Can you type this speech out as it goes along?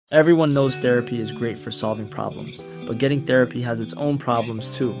Everyone knows therapy is great for solving problems, but getting therapy has its own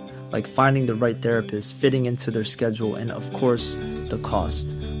problems too, like finding the right therapist, fitting into their schedule, and of course, the cost.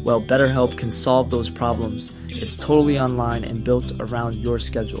 Well, BetterHelp can solve those problems. It's totally online and built around your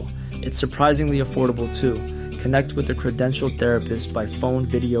schedule. It's surprisingly affordable too. Connect with a credentialed therapist by phone,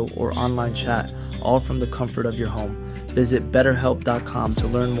 video, or online chat, all from the comfort of your home. Visit BetterHelp.com to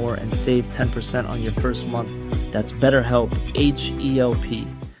learn more and save 10% on your first month. That's BetterHelp, H-E-L-P.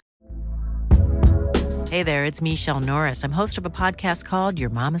 Hey there, it's Michelle Norris. I'm host of a podcast called Your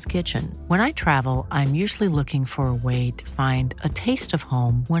Mama's Kitchen. When I travel, I'm usually looking for a way to find a taste of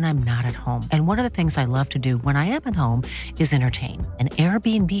home when I'm not at home. And one of the things I love to do when I am at home is entertain. And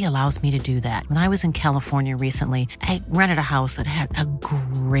Airbnb allows me to do that. When I was in California recently, I rented a house that had a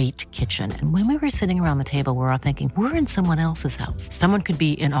great kitchen. And when we were sitting around the table, we're all thinking, we're in someone else's house. Someone could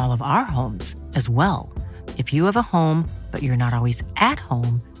be in all of our homes as well. If you have a home, but you're not always at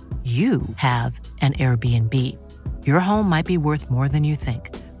home, you have an Airbnb. Your home might be worth more than you think.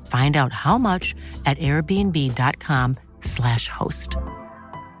 Find out how much at airbnb.com/host.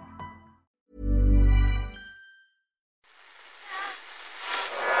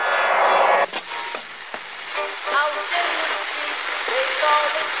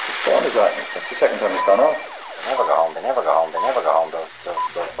 What is that? That's the second time it's gone off. They never go home, they never go home, they never go home, those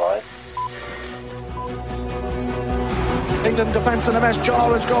boys. England defence in a mess.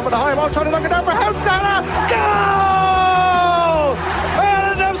 Jarvis go for the high ball, trying to knock it down for Houtdana. Goal!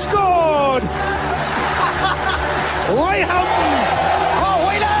 And they've scored! Roy Houghton! Oh,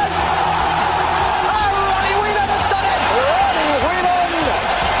 Whelan! Oh, Ronnie Whelan has done it! Ronnie Whelan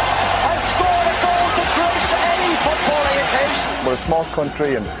has scored a goal to grace any footballing occasion. We're a small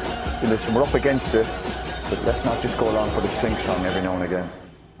country and listen, we're up against it, but let's not just go along for the sing song every now and again.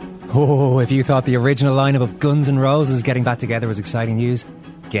 Oh, if you thought the original lineup of Guns N' Roses getting back together was exciting news,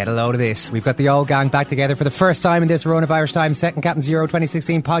 get a load of this. We've got the old gang back together for the first time in this run of Irish Times Second Captain's Euro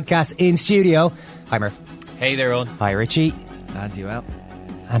 2016 podcast in studio. Hi, Murph. Hey there, Owen. Hi, Richie. Glad you out.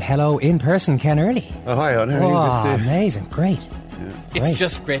 And hello in person, Ken Early. Oh, hi, Owen. How are you? Amazing. Great. Yeah. Great. It's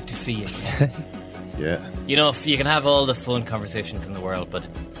just great to see you. Yeah. You know, you can have all the fun conversations in the world, but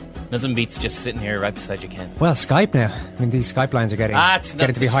nothing beats just sitting here right beside you, Ken. Well, Skype now. I mean, these Skype lines are getting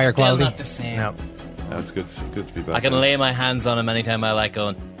to be higher quality. Not the same. No. That's good. It's good to be back. I can lay my hands on him anytime I like,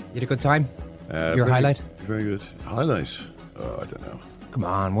 Owen. You had a good time? Your very, highlight? Very good. Highlight? Oh, I don't know. Come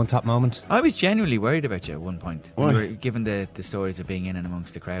on, one top moment. I was genuinely worried about you at one point. Why? You were given the stories of being in and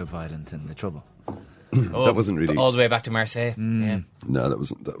amongst the crowd violence and the trouble. That wasn't really all the way back to Marseille. Yeah. No, that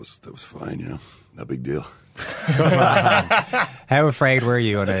wasn't. That was fine. You know, no big deal. How afraid were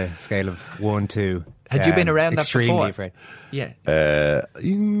you on a scale of 1 to? Had you been around that extremely before? Afraid. Yeah.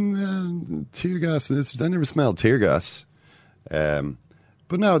 Tear gas. I never smelled tear gas. But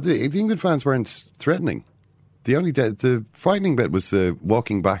no, the England fans weren't threatening. The frightening bit was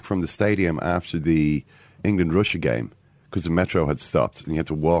walking back from the stadium after the England-Russia game because the metro had stopped and you had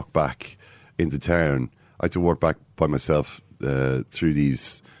to walk back into town. I had to walk back by myself through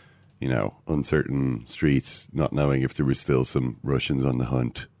these, uncertain streets, not knowing if there was still some Russians on the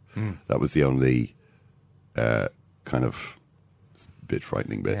hunt. That was the only kind of bit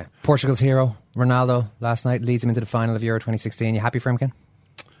frightening bit. Yeah. Portugal's hero, Ronaldo, last night leads him into the final of Euro 2016. You happy for him, Ken?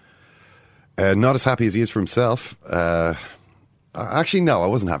 Not as happy as he is for himself. Actually, no, I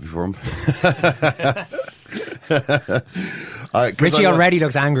wasn't happy for him. Richie already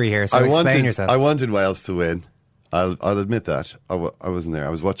looks angry here, so explain yourself. I wanted Wales to win. I'll admit that. I wasn't there. I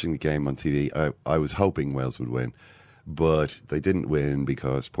was watching the game on TV. I was hoping Wales would win, but they didn't win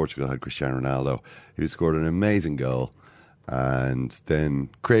because Portugal had Cristiano Ronaldo, who scored an amazing goal and then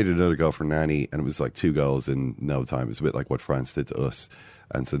created another goal for Nani, and it was like 2 goals in no time. It was a bit like what France did to us,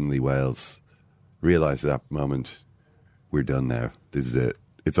 and suddenly Wales realised at that moment, we're done now. This is it.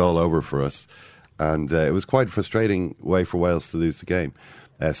 It's all over for us. And it was quite a frustrating way for Wales to lose the game.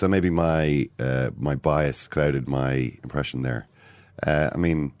 So maybe my bias clouded my impression there.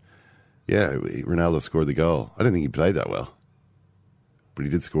 Ronaldo scored the goal. I don't think he played that well, but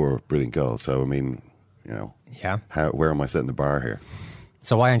he did score a brilliant goal. So, yeah. Where am I setting the bar here?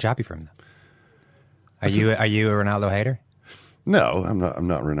 So why aren't you happy for him, then? Are you a Ronaldo hater? No, I'm not a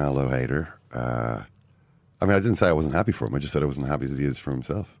Ronaldo hater. I didn't say I wasn't happy for him. I just said I wasn't happy as he is for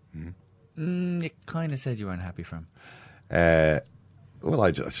himself. You kind of said you weren't happy for him. Well,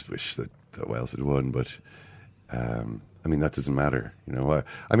 I just wish that Wales had won, but that doesn't matter. I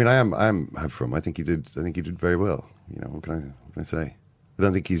am happy for him. I think he did very well. What can I say? I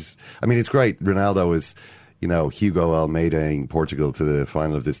don't think he's. It's great. Ronaldo is, Hugo Almeida-ing Portugal to the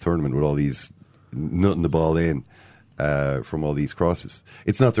final of this tournament with all these nutting the ball in. from all these crosses.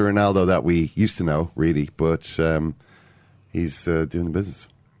 It's not the Ronaldo that we used to know, really, but he's doing the business.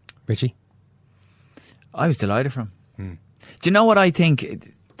 Richie? I was delighted for him. Do you know what I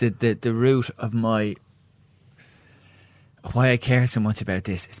think the root of why I care so much about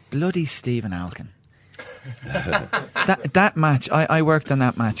this is bloody Stephen Alkin. that match, I worked on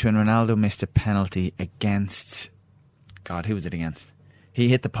that match when Ronaldo missed a penalty against, God, who was it against? He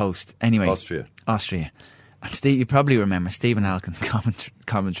hit the post. Anyway, Austria. And Steve, you probably remember Stephen Alkin's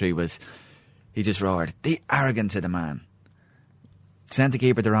commentary was, he just roared, the arrogance of the man. Sent the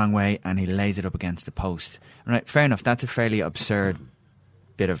keeper the wrong way and he lays it up against the post. Right, fair enough, that's a fairly absurd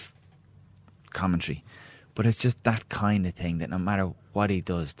bit of commentary. But it's just that kind of thing that no matter what he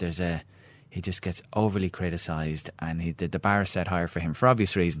does, he just gets overly criticised, and the bar is set higher for him for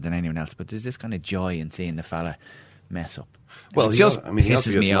obvious reasons than anyone else. But there's this kind of joy in seeing the fella mess up. Well, it he just also gets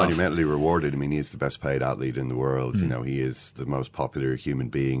me off. monumentally rewarded. I mean, he's the best paid athlete in the world. You know, he is the most popular human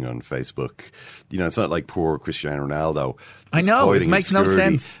being on Facebook. You know, it's not like poor Cristiano Ronaldo. I know, it makes no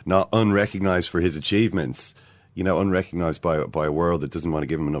sense. Not unrecognised for his achievements. You know, unrecognised by a world that doesn't want to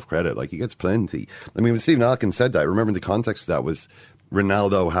give him enough credit. Like, he gets plenty. I mean, when Stephen Alkin said that, remember the context of that was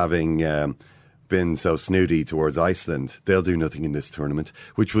Ronaldo having been so snooty towards Iceland. They'll do nothing in this tournament,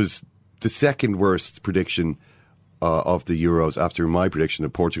 which was the second worst prediction of the Euros after my prediction that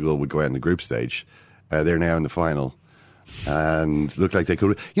Portugal would go out in the group stage. They're now in the final and look like they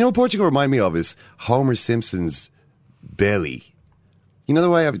could. You know what Portugal remind me of is Homer Simpson's belly. You know the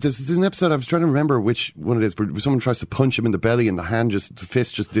way there's an episode I was trying to remember which one it is, but someone tries to punch him in the belly and the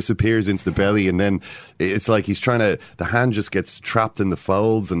fist just disappears into the belly, and then it's like the hand just gets trapped in the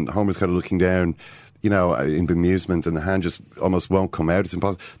folds, and Homer's kind of looking down, you know, in bemusement, and the hand just almost won't come out. It's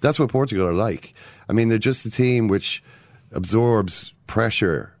impossible. That's what Portugal are like. I mean, they're just a team which absorbs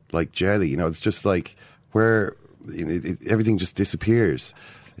pressure like jelly. You know, it's just like where everything just disappears.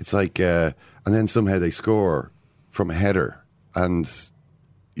 It's like, and then somehow they score from a header, and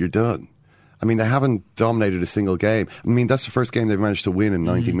you're done. I mean, they haven't dominated a single game. I mean, that's the first game they've managed to win in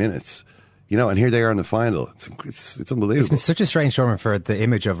 90 minutes. You know, and here they are in the final. It's unbelievable. It's been such a strange tournament for the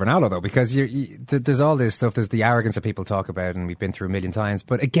image of Ronaldo, though, because there's all this stuff. There's the arrogance that people talk about, and we've been through a million times.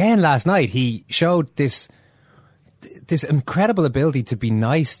 But again, last night, he showed this incredible ability to be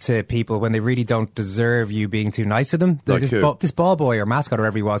nice to people when they really don't deserve you being too nice to them. Like this ball boy or mascot or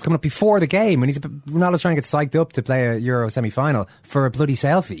whatever he was coming up before the game, and Ronaldo's trying to get psyched up to play a Euro semi-final for a bloody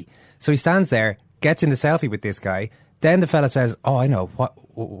selfie. So he stands there, gets in the selfie with this guy. Then the fella says, "Oh, I know.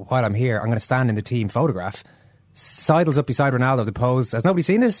 While I'm here, I'm going to stand in the team photograph." Sidles up beside Ronaldo to pose. Has nobody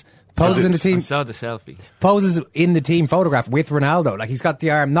seen this? Poses in the team. I saw the selfie. Poses in the team photograph with Ronaldo. Like, he's got the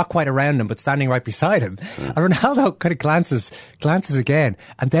arm not quite around him, but standing right beside him. And Ronaldo kind of glances again,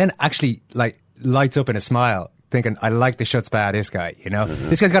 and then actually lights up in a smile, thinking, I like the schutzpah of this guy, you know.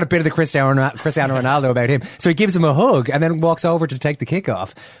 This guy's got a bit of the Cristiano Ronaldo about him. So he gives him a hug and then walks over to take the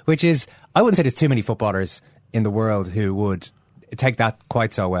kickoff, which is, I wouldn't say there's too many footballers in the world who would take that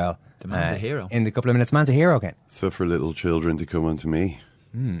quite so well. The man's a hero. In the couple of minutes, man's a hero again. So for little children to come unto me,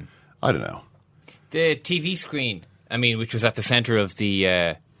 I don't know. The TV screen, I mean, which was at the centre of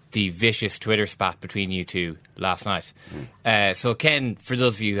the vicious Twitter spat between you two last night. So Ken, for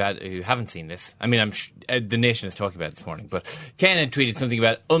those of you who haven't seen this, I mean, the Nation is talking about it this morning, but Ken had tweeted something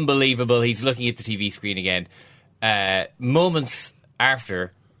about unbelievable. He's looking at the TV screen again. Moments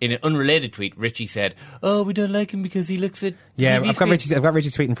after, in an unrelated tweet, Richie said, "Oh, we don't like him because he looks at TV I've got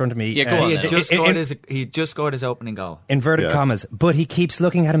Richie's tweet in front of me. Yeah, go on. He just scored his opening goal. Inverted commas, but he keeps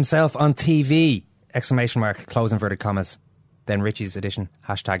looking at himself on TV! Exclamation mark, close inverted commas. Then Richie's edition,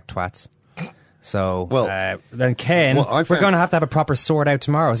 #twats. So, then Ken, we're going to have a proper sort out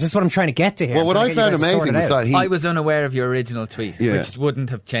tomorrow. This is what I'm trying to get to here. Well, what I found amazing was that I was unaware of your original tweet, which wouldn't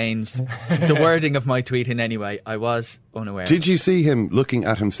have changed the wording of my tweet in any way. I was unaware. Did you see him looking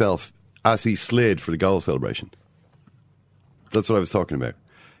at himself as he slid for the goal celebration? That's what I was talking about.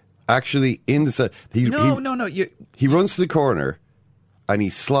 Actually, in the set, he runs to the corner and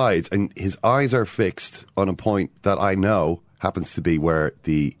he slides, and his eyes are fixed on a point that I know happens to be where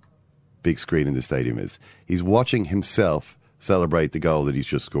the big screen in the stadium is. He's watching himself celebrate the goal that he's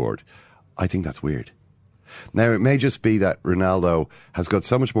just scored. I think that's weird. Now, it may just be that Ronaldo has got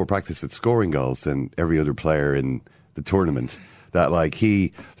so much more practice at scoring goals than every other player in the tournament that,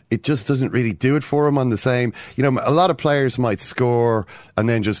 it just doesn't really do it for him on the same. You know, a lot of players might score and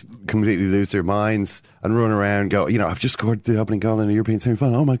then just completely lose their minds and run around and go, you know, I've just scored the opening goal in a European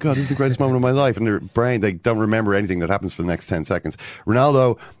semi-final. Oh my God, this is the greatest moment of my life. And their brain, they don't remember anything that happens for the next 10 seconds.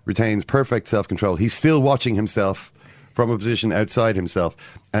 Ronaldo retains perfect self-control. He's still watching himself from a position outside himself.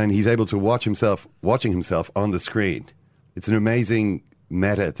 and he's able to watching himself on the screen. It's an amazing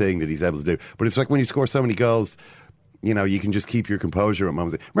meta thing that he's able to do. But it's like when you score so many goals, you know, you can just keep your composure at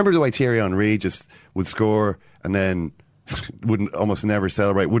moments. Remember the way Thierry Henry just would score and then wouldn't almost never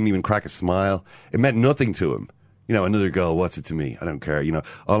celebrate, wouldn't even crack a smile. It meant nothing to him. You know, another goal, what's it to me? I don't care. You know,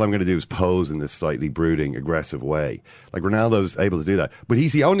 all I'm going to do is pose in this slightly brooding, aggressive way. Like Ronaldo's able to do that. But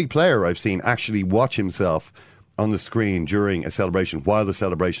he's the only player I've seen actually watch himself on the screen during a celebration while the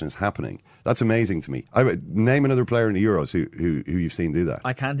celebration is happening. That's amazing to me. I would name another player in the Euros who you've seen do that.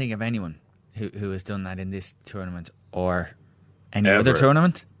 I can't think of anyone who has done that in this tournament or any other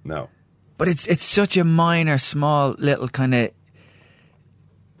tournament. No. But it's such a minor, small, little kind of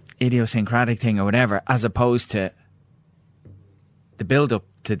idiosyncratic thing or whatever, as opposed to the build-up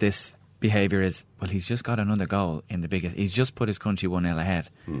to this behaviour is, well, he's just got another goal in the biggest... He's just put his country 1-0 ahead.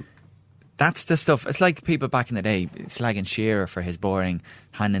 That's the stuff. It's like people back in the day slagging Shearer for his boring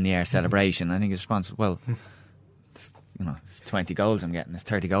hand-in-the-air celebration. I think his response, well, it's 20 goals I'm getting, it's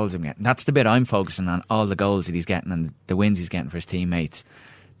 30 goals I'm getting. That's the bit I'm focusing on, all the goals that he's getting and the wins he's getting for his teammates.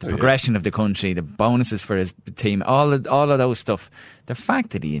 The progression of the country, the bonuses for his team, all of those stuff. The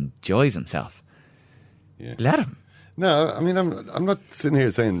fact that he enjoys himself. Yeah. Let him. No, I mean, I'm not sitting here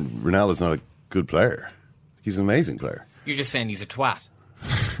saying Ronaldo's not a good player. He's an amazing player. You're just saying he's a twat.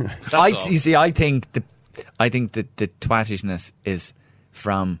 You see, I think that the twattishness is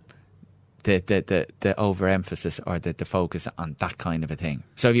from the overemphasis or the focus on that kind of a thing.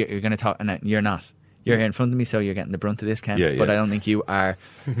 So you're going to talk, and you're not. You're here in front of me, so you're getting the brunt of this, Ken. Yeah. But I don't think you are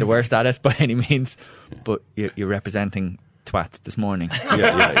the worst at it by any means. But you're representing twats this morning.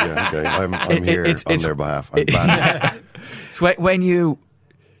 Yeah. Okay, I'm here on their behalf. I'm bad. When you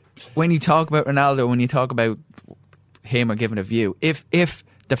talk about Ronaldo, when you talk about him or giving a view, if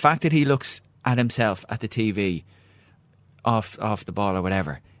the fact that he looks at himself at the TV off the ball or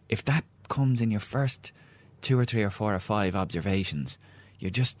whatever, if that comes in your first 2 or 3 or 4 or 5 observations, I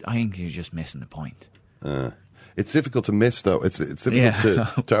think you're just missing the point. It's difficult to miss, though. It's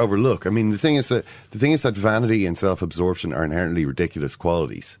difficult to overlook. I mean, the thing is that vanity and self-absorption are inherently ridiculous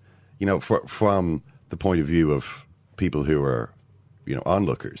qualities. You know, from the point of view of people who are, you know,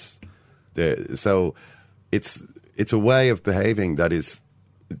 onlookers. So it's a way of behaving that is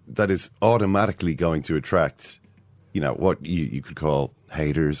automatically going to attract, you know, what you could call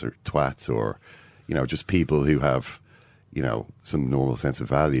haters or twats, or, you know, just people who have, you know, some normal sense of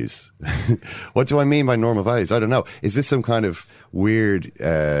values. What do I mean by normal values? I don't know. Is this some kind of weird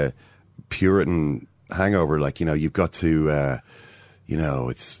Puritan hangover? Like, you know, you've got to, you know,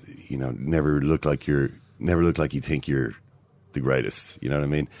 it's, you know, never look like you think you're the greatest. You know what I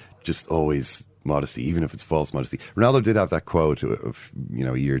mean? Just always modesty, even if it's false modesty. Ronaldo did have that quote of, you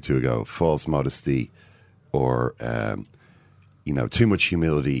know, a year or two ago: false modesty, or you know, too much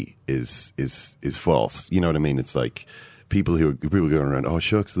humility is false. You know what I mean? It's like people going around, oh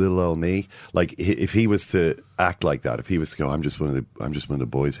shucks, little old me. Like, if he was to act like that, if he was to go, I'm just one of the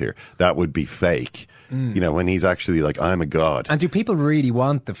boys here, that would be fake. You know, when he's actually like, I'm a god. And do people really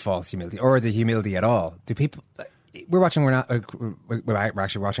want the false humility or the humility at all? Do people? We're actually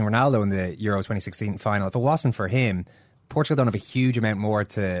watching Ronaldo in the Euro 2016 final. If it wasn't for him, Portugal don't have a huge amount more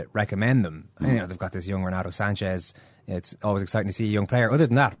to recommend them. You know, they've got this young Renato Sanchez. It's always exciting to see a young player. Other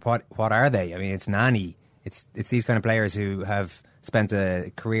than that, what are they? I mean, it's Nani. It's these kind of players who have spent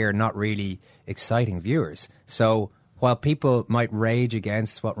a career not really exciting viewers. So while people might rage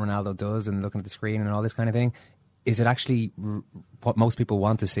against what Ronaldo does and looking at the screen and all this kind of thing, is it actually what most people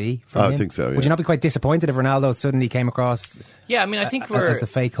want to see from him? I think so, yeah. Would you not be quite disappointed if Ronaldo suddenly came across I mean, I think as the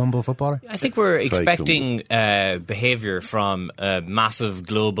fake humble footballer? I think we're expecting behaviour from a massive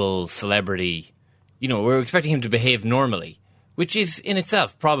global celebrity. You know, we're expecting him to behave normally, which is in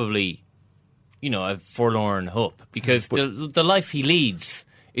itself probably, you know, a forlorn hope, because the life he leads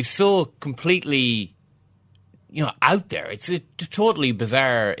is so completely, you know, out there. It's a totally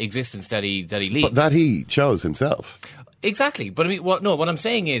bizarre existence that he leads. But that he chose himself. Exactly. But I mean, what I'm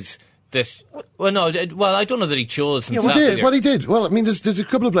saying is that, I don't know that he chose himself. He did. Well, I mean, there's a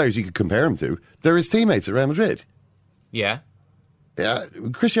couple of players you could compare him to. They're his teammates at Real Madrid. Yeah. Yeah,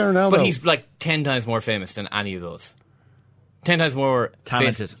 Cristiano Ronaldo. But he's like 10 times more famous than any of those. 10 times more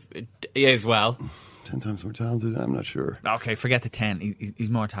talented as well. 10 times more talented? I'm not sure. Okay, forget the 10. He's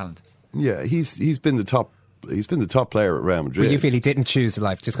more talented. Yeah, he's been the top. He's been the top player at Real Madrid. But you feel he didn't choose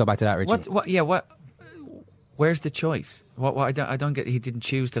life? Just go back to that, Richard. What? Where's the choice? What I don't get. He didn't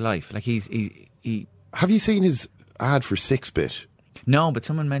choose the life. Like he. Have you seen his ad for 6-bit? No, but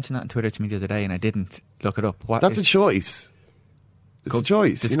someone mentioned that on Twitter to me the other day, and I didn't look it up. That's a choice. It's a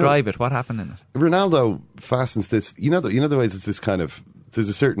choice. Describe it. What happened in it? Ronaldo fastens this. You know the ways it's this kind of there's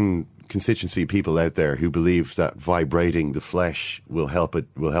a certain constituency of people out there who believe that vibrating the flesh will help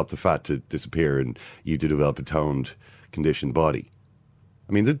the fat to disappear and you to develop a toned, conditioned body.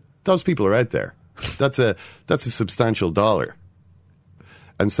 I mean, those people are out there. That's a substantial dollar.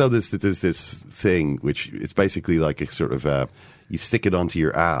 And so there's this thing which it's basically like a sort of you stick it onto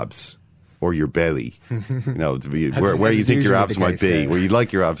your abs or your belly, you know, to be where you think your abs might be, where you'd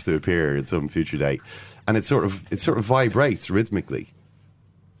like your abs to appear at some future date, and it sort of vibrates rhythmically.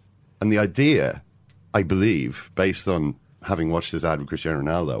 And the idea, I believe, based on having watched this ad with Cristiano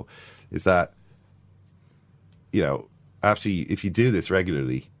Ronaldo, is that, you know, if you do this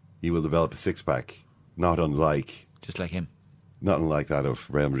regularly, you will develop a six-pack, not unlike that of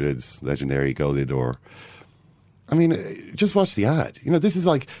Real Madrid's legendary goleador. I mean, just watch the ad. You know, this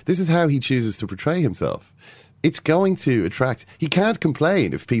is how he chooses to portray himself. It's going to attract. He can't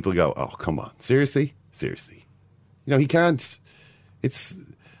complain if people go, "Oh, come on, seriously." You know, he can't.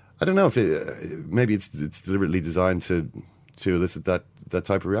 I don't know if maybe it's deliberately designed to elicit that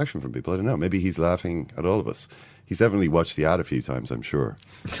type of reaction from people. I don't know. Maybe he's laughing at all of us. He's definitely watched the ad a few times, I'm sure.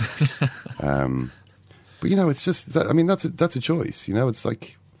 But you know, it's just. I mean, that's a choice. You know, it's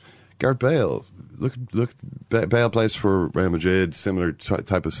like Gareth Bale. Look. Bale plays for Real Madrid. Similar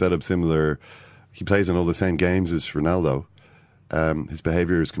type of setup. Similar. He plays in all the same games as Ronaldo. His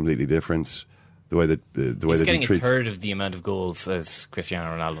behaviour is completely different. The way that he's getting he treats, a third of the amount of goals as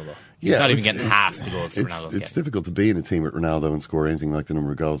Cristiano Ronaldo, though. He's not even getting half the goals that Ronaldo's getting. It's difficult to be in a team with Ronaldo and score anything like the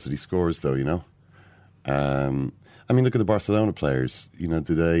number of goals that he scores, though. You know. I mean, look at the Barcelona players. You know,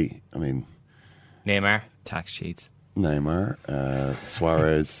 today. I mean, Neymar, tax cheats. Neymar,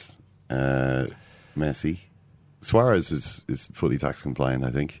 Suarez, Messi. Suarez is fully tax compliant,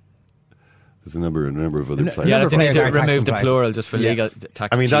 I think. There's a number of other players. Yeah, they need to remove the plural just for legal tax.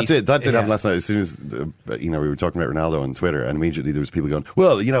 I mean, that did happen last night. As soon as we were talking about Ronaldo on Twitter, and immediately there was people going,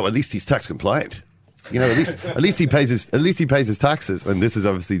 "Well, you know, at least he's tax compliant. You know, at least he pays his taxes." And this is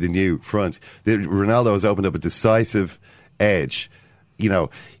obviously the new front. Ronaldo has opened up a decisive edge. You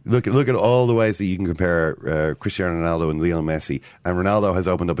know, look at all the ways that you can compare Cristiano Ronaldo and Lionel Messi, and Ronaldo has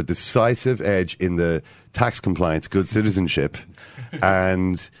opened up a decisive edge in the tax compliance, good citizenship,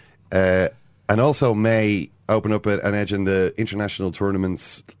 and also may open up an edge in the international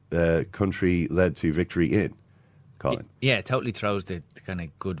tournaments country led to victory in. Colin. Yeah, it totally throws the kind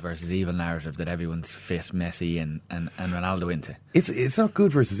of good versus evil narrative that everyone's fit Messi and Ronaldo into. It's not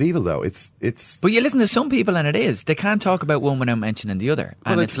good versus evil though. It's. But you listen to some people and it is. They can't talk about one without mentioning the other,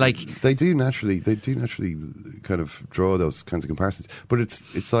 and it's like they do naturally kind of draw those kinds of comparisons. But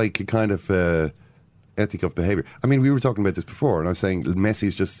it's like a kind of ethic of behaviour. I mean, we were talking about this before, and I was saying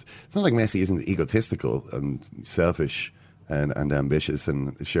Messi's just. It's not like Messi isn't egotistical and selfish and ambitious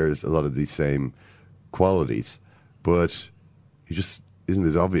and shares a lot of these same qualities. But he just isn't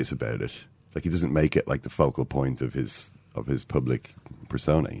as obvious about it. Like, he doesn't make it like the focal point of his public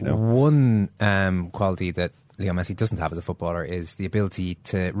persona, you know? One quality that Leo Messi doesn't have as a footballer is the ability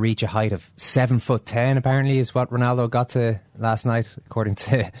to reach a height of 7'10", apparently, is what Ronaldo got to last night, according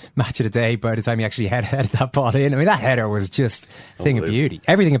to Match of the Day, by the time he actually headed that ball in. I mean, that header was just a thing of beauty.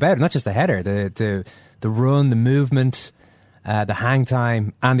 Everything about it, not just the header, the run, the movement, the hang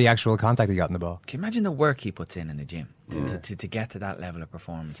time, and the actual contact he got in the ball. Can you imagine the work he puts in the gym to get to that level of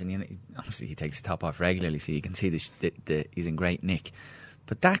performance? And you know, obviously he takes the top off regularly, so you can see he's in great nick.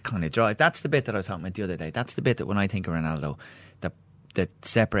 But that kind of drive, that's the bit that I was talking about the other day. That's the bit that when I think of Ronaldo, that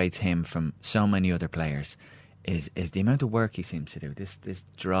separates him from so many other players, is the amount of work he seems to do. This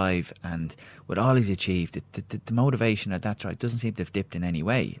drive, and with all he's achieved, the motivation of that drive doesn't seem to have dipped in any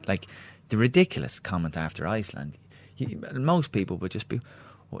way. Like the ridiculous comment after Iceland. Most people would just be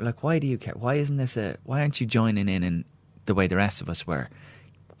like, why do you care? Why aren't you joining in the way the rest of us were,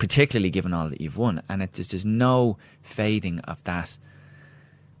 particularly given all that you've won? And there's no fading of that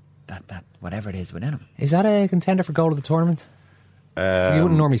whatever it is within him. Is that a contender for goal of the tournament? You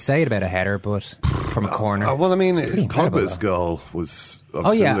wouldn't normally say it about a header, but from a corner. Well, I mean, Pogba's goal was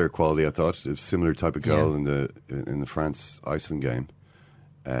of similar quality, I thought. A similar type of goal in the France-Iceland game.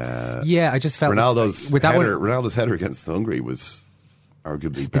 I just felt Ronaldo's header against Hungary was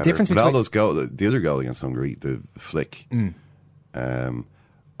arguably better. The difference Ronaldo's goal, the other goal against Hungary, the flick.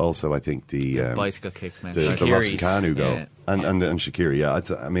 Also, I think the bicycle kick, the Robson Kanu goal, and Shaqiri. Yeah,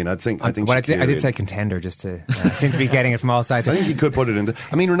 I think. I did say contender just to seem to be getting it from all sides. I think he could put it into.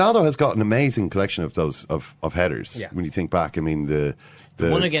 I mean, Ronaldo has got an amazing collection of those of headers. Yeah. When you think back, I mean the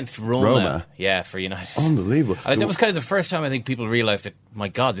one against Roma, for United, unbelievable. That was kind of the first time I think people realised that, my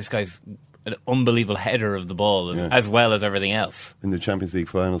God, this guy's an unbelievable header of the ball as well as everything else. In the Champions League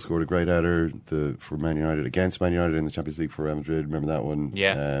final, scored a great header for Man United, against Man United in the Champions League for Real Madrid. Remember that one?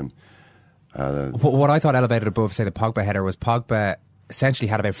 Yeah. What I thought elevated above, say, the Pogba header was Pogba essentially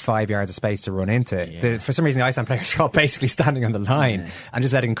had about 5 yards of space to run into. For some reason, the Iceland players were all basically standing on the line and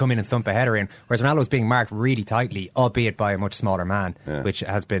just letting him come in and thump a header in. Whereas Ronaldo was being marked really tightly, albeit by a much smaller man, which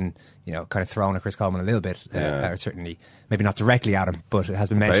has been, kind of thrown at Chris Coleman a little bit. Or certainly, maybe not directly at him, but it has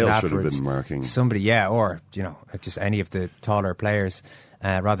been mentioned Bale afterwards. Should have been marking somebody, or just any of the taller players.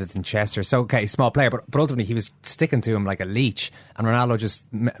 Rather than Chester. So, okay, small player, but ultimately he was sticking to him like a leech, and Ronaldo just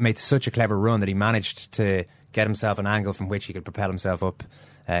made such a clever run that he managed to get himself an angle from which he could propel himself up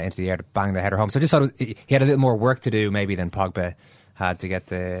into the air to bang the header home. So I just thought he had a little more work to do maybe than Pogba had to get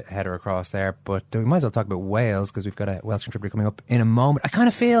the header across there. But we might as well talk about Wales, because we've got a Welsh contributor coming up in a moment. I kind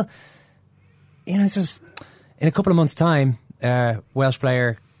of feel, this is in a couple of months' time, Welsh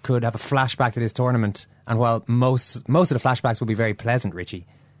player could have a flashback to this tournament, and while most of the flashbacks will be very pleasant, Richie,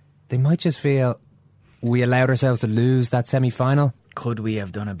 they might just feel we allowed ourselves to lose that semi-final. Could we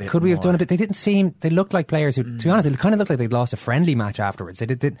have done a bit Could we have done a bit? They looked like players who, to be honest, it kind of looked like they'd lost a friendly match afterwards. They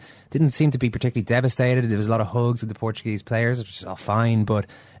didn't seem to be particularly devastated. There was a lot of hugs with the Portuguese players, which is all fine, but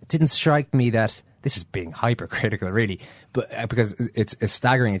it didn't strike me that, this is being hypercritical really, but because it's a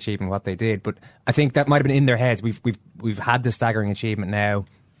staggering achievement what they did, but I think that might have been in their heads. We've had the staggering achievement now.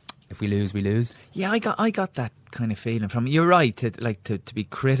 If we lose, we lose. Yeah, I got that kind of feeling from you. You're right to be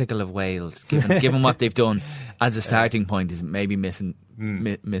critical of Wales, given what they've done as a starting point, is maybe missing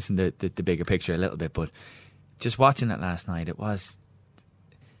the bigger picture a little bit. But just watching it last night,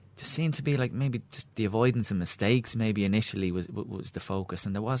 just seemed to be like maybe just the avoidance of mistakes. Maybe initially was the focus,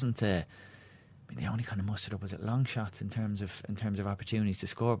 and there wasn't they only kind of mustered up, was it long shots in terms of opportunities to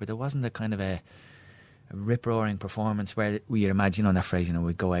score, but there wasn't a kind of a rip-roaring performance where we imagine on that phrase,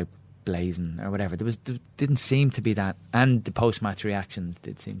 we'd go out blazing or whatever. There didn't seem to be that, and the post-match reactions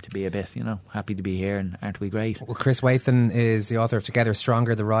did seem to be a bit, happy to be here and aren't we great. Well, Chris Wathan is the author of Together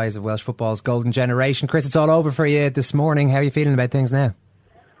Stronger, The Rise of Welsh Football's Golden Generation. Chris, it's all over for you this morning. How are you feeling about things now?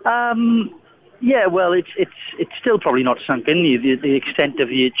 Yeah, well, it's still probably not sunk in the extent of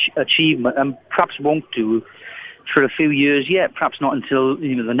the achievement, and perhaps won't do for a few years yet, perhaps not until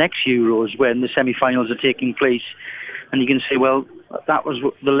the next Euros, when the semi-finals are taking place, and you can say, well, that was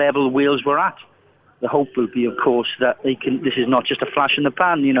the level Wales were at. The hope will be, of course, that this is not just a flash in the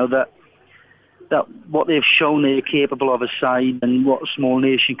pan, that what they've shown they're capable of a side, and what a small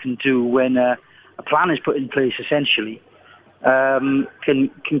nation can do when a plan is put in place, essentially, can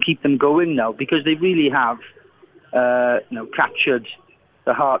keep them going now, because they really have captured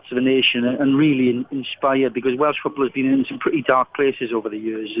the hearts of a nation and really inspired, because Welsh football has been in some pretty dark places over the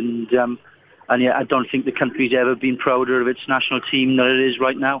years, and yet I don't think the country's ever been prouder of its national team than it is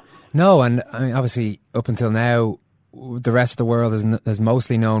right now. No, and I mean, obviously up until now, the rest of the world has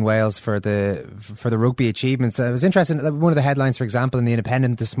mostly known Wales for the rugby achievements. It was interesting. One of the headlines, for example, in The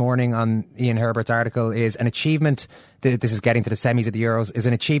Independent this morning on Ian Herbert's article is an achievement. This is getting to the semis of the Euros. Is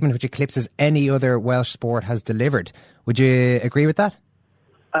an achievement which eclipses any other Welsh sport has delivered. Would you agree with that?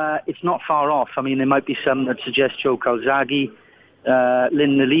 It's not far off. I mean, there might be some that suggest Joe Calzaghe,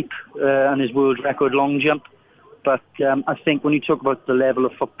 Lynn Nalip, and his world record long jump. But I think when you talk about the level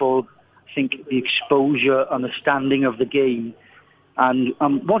of football, I think the exposure and the standing of the game and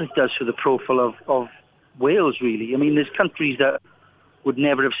what it does for the profile of Wales, really. I mean, there's countries that would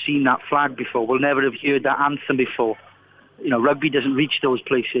never have seen that flag before, will never have heard that anthem before. Rugby doesn't reach those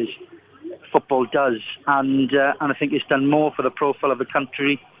places. Football does. And I think it's done more for the profile of the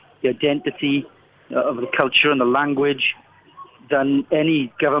country, the identity of the culture and the language than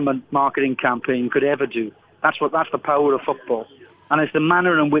any government marketing campaign could ever do. That's the power of football. And it's the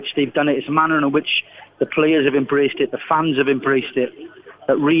manner in which they've done it, it's the manner in which the players have embraced it, the fans have embraced it,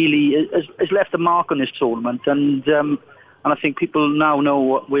 that really has left a mark on this tournament. And I think people now know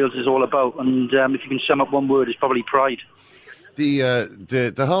what Wales is all about. And if you can sum up one word, it's probably pride.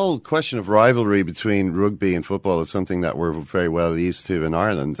 The whole question of rivalry between rugby and football is something that we're very well used to in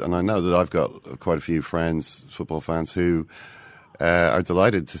Ireland. And I know that I've got quite a few friends, football fans, who are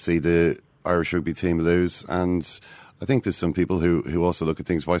delighted to see the Irish rugby team lose. And I think there's some people who also look at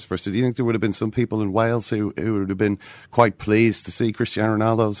things vice versa. Do you think there would have been some people in Wales who would have been quite pleased to see Cristiano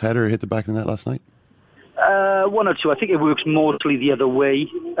Ronaldo's header hit the back of the net last night? One or two. I think it works mostly the other way.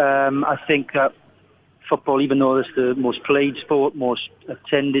 I think that football, even though it's the most played sport, most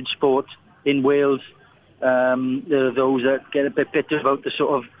attended sport in Wales, there are those that get a bit bitter about the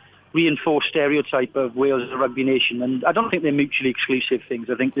sort of reinforced stereotype of Wales as a rugby nation. And I don't think they're mutually exclusive things.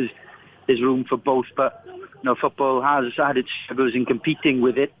 I think there's room for both. But football has had its struggles in competing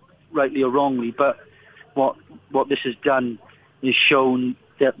with it. rightly or wrongly, but what this has done is shown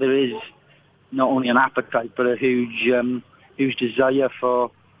that there is not only an appetite but a huge desire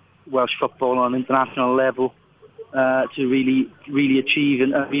for Welsh football on an international level to really achieve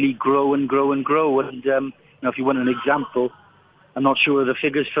and really grow and grow and grow. And if you want an example, I'm not sure of the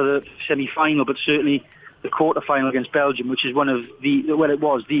figures for the semi-final, but certainly the quarter-final against Belgium, which is it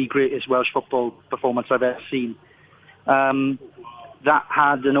was the greatest Welsh football performance I've ever seen. That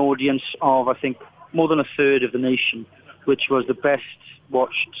had an audience of, I think, more than a third of the nation, which was the best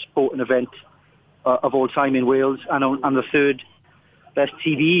watched sporting event of all time in Wales, and the third best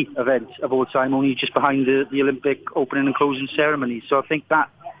TV event of all time, only just behind the Olympic opening and closing ceremony. So I think that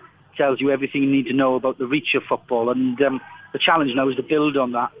tells you everything you need to know about the reach of football, and the challenge now is to build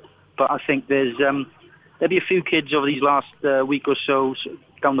on that. But I think there'll be a few kids over these last week or so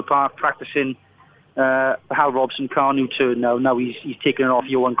down the park practicing Hal Robson canoe turn now. Now he's taking it off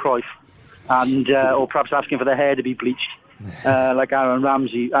Johan Cruyff, and or perhaps asking for their hair to be bleached, like Aaron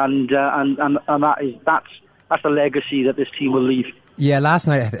Ramsey, and that's the legacy that this team will leave. Yeah, last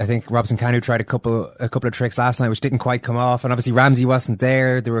night I think Robson Kanu tried a couple of tricks last night which didn't quite come off, and obviously Ramsey wasn't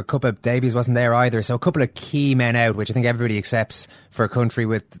there. There were a couple of Davies wasn't there either, so a couple of key men out, which I think everybody accepts for a country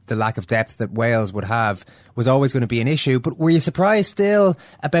with the lack of depth that Wales would have, was always going to be an issue. But were you surprised still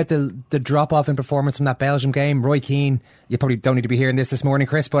about the drop off in performance from that Belgium game? Roy Keane, you probably don't need to be hearing this morning,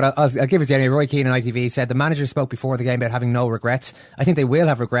 Chris, but I'll give it to you anyway. Roy Keane on ITV said the manager spoke before the game about having no regrets. I think they will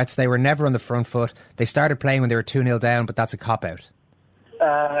have regrets. They were never on the front foot. They started playing when they were 2-0 down, but that's a cop out.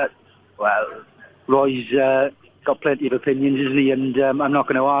 Well, Roy's got plenty of opinions, isn't he? And I'm not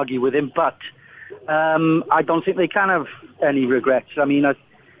going to argue with him, but I don't think they can have any regrets. I mean, I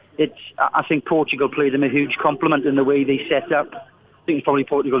think Portugal played them a huge compliment in the way they set up. I think it's probably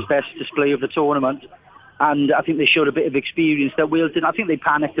Portugal's best display of the tournament, and I think they showed a bit of experience that Wales didn't. I think they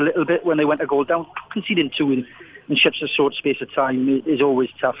panicked a little bit when they went a goal down. Conceding two in such a short space of time is always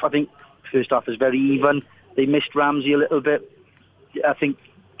tough. I think first half was very even. They missed Ramsey a little bit. I think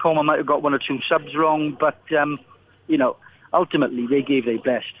Coleman might have got one or two subs wrong, but ultimately they gave their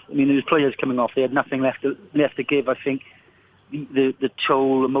best. I mean, there was players coming off; they had nothing left to give. I think the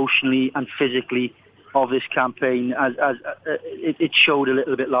toll emotionally and physically of this campaign, as it showed a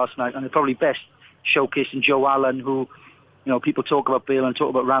little bit last night, and it probably best showcasing Joe Allen, who people talk about Bale and talk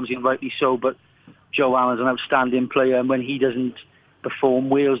about Ramsey, and rightly so, but Joe Allen's an outstanding player, and when he doesn't perform,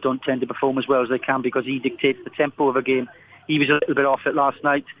 Wales don't tend to perform as well as they can because he dictates the tempo of a game. He was a little bit off it last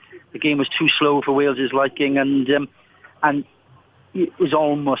night. The game was too slow for Wales's liking, and it was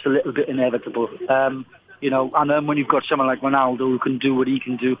almost a little bit inevitable. And then when you've got someone like Ronaldo who can do what he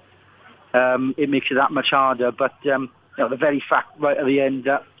can do, it makes it that much harder. But the very fact right at the end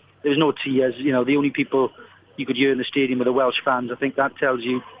that there's no tears, the only people you could hear in the stadium were the Welsh fans. I think that tells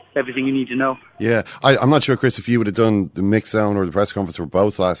you everything you need to know. Yeah, I'm not sure, Chris, if you would have done the mix down or the press conference for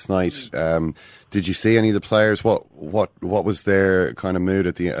both last night. Did you see any of the players? What was their kind of mood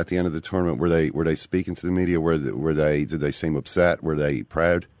at the end of the tournament? Were they speaking to the media? Did they seem upset? Were they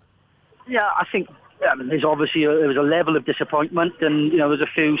proud? Yeah, I think there's obviously there was a level of disappointment, and there's a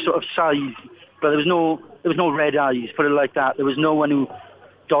few sort of sighs, but there was no red eyes. Put it like that. There was no one who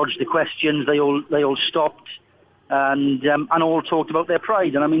dodged the questions. They all stopped. And all talked about their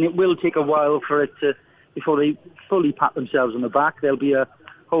pride. And I mean, it will take a while for it before they fully pat themselves on the back. There'll be a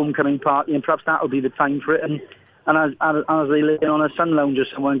homecoming party, and perhaps that'll be the time for it. And as they lay on a sun lounge or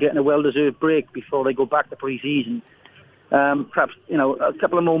somewhere and getting a well-deserved break before they go back to pre-season, perhaps a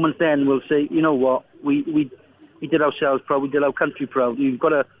couple of moments then we'll say, you know what, we did ourselves proud, we did our country proud. You've got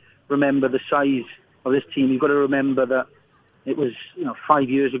to remember the size of this team. You've got to remember that it was 5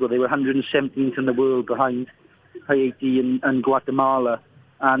 years ago they were 117th in the world behind Haiti and Guatemala,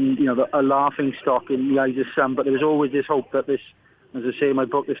 and a laughing stock in the eyes of some. But there was always this hope that this, as I say in my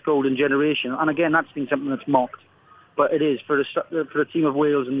book, this golden generation. And again, that's been something that's mocked, but it is for a team of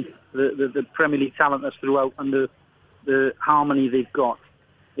Wales and the Premier League talent that's throughout and the harmony they've got.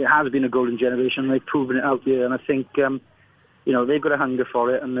 It has been a golden generation. They've proven it out there, and I think they've got a hunger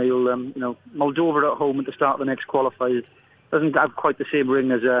for it. And they'll Moldova at home at the start of the next qualifiers doesn't have quite the same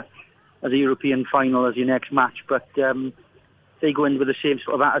ring as a European final as your next match, but they go in with the same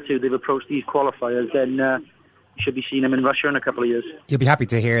sort of attitude they've approached these qualifiers, then you should be seeing them in Russia in a couple of years. You'll be happy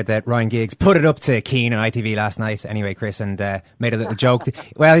to hear that Ryan Giggs put it up to Keane on ITV last night anyway, Chris, and made a little joke.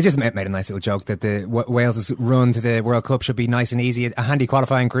 Well, he just made a nice little joke that the Wales' run to the World Cup should be nice and easy, a handy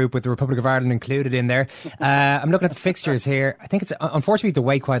qualifying group with the Republic of Ireland included in there. I'm looking at the fixtures here. I think it's unfortunately to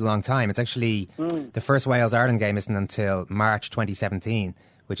wait quite a long time. It's actually the first Wales-Ireland game isn't until March 2017.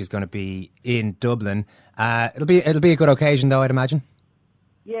 Which is going to be in Dublin. It'll be a good occasion, though, I'd imagine.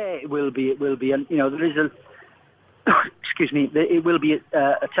 Yeah, it will be, and there is excuse me, it will be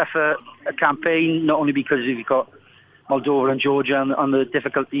a tougher campaign, not only because you've got Moldova and Georgia and the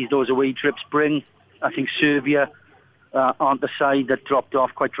difficulties those away trips bring. I think Serbia aren't the side that dropped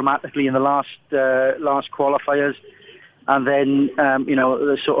off quite dramatically in the last qualifiers, and then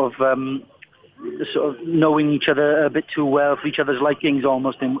the sort of knowing each other a bit too well for each other's likings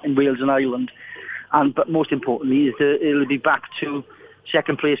almost in Wales and Ireland, but most importantly is it'll be back to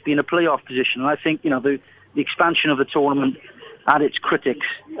second place being a playoff position. And I think the expansion of the tournament had its critics,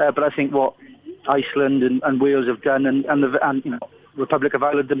 but I think what Iceland and Wales have done, and Republic of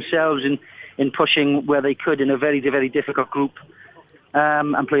Ireland themselves in pushing where they could in a very, very difficult group,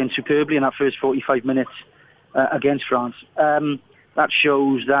 and playing superbly in that first 45 minutes against France. That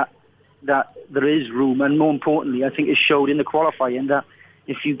shows that there is room, and more importantly, I think it showed in the qualifying that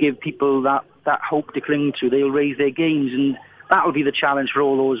if you give people that hope to cling to, they'll raise their games, and that will be the challenge for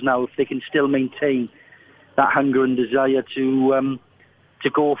all those now, if they can still maintain that hunger and desire to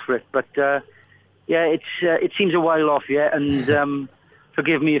go for it. But it seems a while off yet, and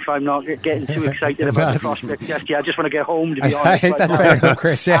forgive me if I'm not getting too excited about the prospect just yet. I just want to get home, to be honest. I think that's fair enough,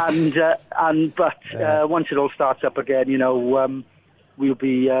 Chris. Yeah. But once it all starts up again, we'll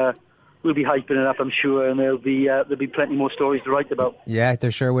be hyping it up, I'm sure, and there'll be plenty more stories to write about. Yeah,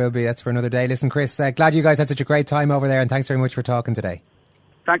 there sure will be. That's for another day. Listen, Chris, glad you guys had such a great time over there, and thanks very much for talking today.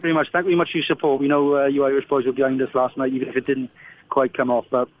 Thank you very much. Thank you very much for your support. We know you Irish boys were behind us last night, even if it didn't quite come off.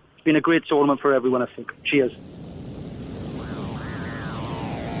 But it's been a great tournament for everyone, I think. Cheers.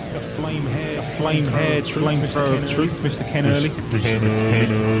 Flame-haired, flamethrower of truth, Mr. Ken Early.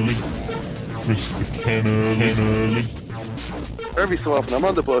 Mr. Ken Early. Every so often I'm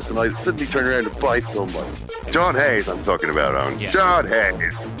on the bus and I suddenly turn around and bite somebody. John Hayes I'm talking about, Owen. Yeah. John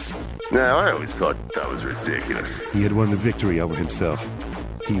Hayes. Now, I always thought that was ridiculous. He had won the victory over himself.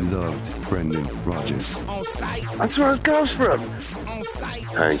 He loved Brendan Rodgers. That's where it goes from.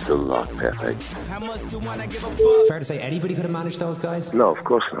 Thanks a lot, Pepe. Fair to say anybody could have managed those guys? No, of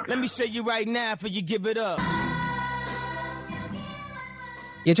course not. Let me show you right now before you give it up.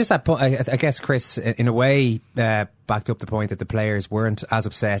 Yeah, just that point. I guess Chris, in a way, backed up the point that the players weren't as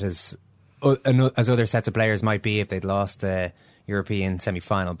upset as other sets of players might be if they'd lost a European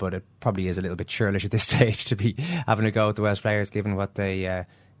semi-final. But it probably is a little bit churlish at this stage to be having a go at the Welsh players, given what they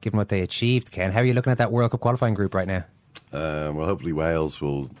achieved. Ken, how are you looking at that World Cup qualifying group right now? Well, hopefully Wales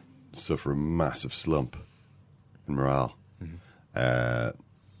will suffer a massive slump in morale. Mm-hmm.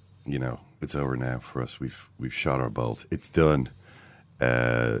 It's over now for us. We've shot our bolt. It's done.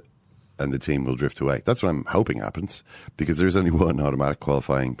 And the team will drift away. That's what I'm hoping happens, because there's only one automatic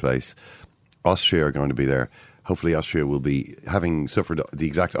qualifying place. Austria are going to be there. Hopefully Austria will be, having suffered the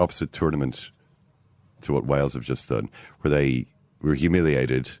exact opposite tournament to what Wales have just done, where they were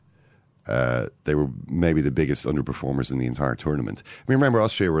humiliated. They were maybe the biggest underperformers in the entire tournament. I mean, remember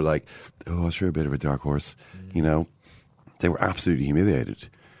Austria were like, Austria a bit of a dark horse. They were absolutely humiliated,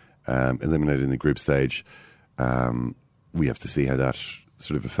 eliminated in the group stage. We have to see how that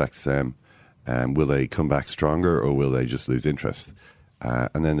sort of affects them. Will they come back stronger, or will they just lose interest?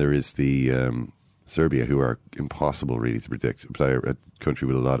 And then there is the Serbia, who are impossible really to predict. A country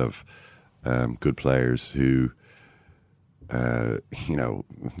with a lot of good players who,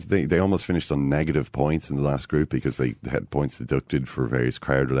 they almost finished on negative points in the last group because they had points deducted for various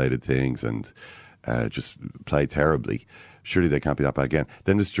crowd-related things and just played terribly. Surely they can't be that bad again.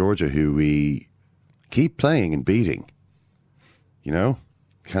 Then there's Georgia, who we keep playing and beating.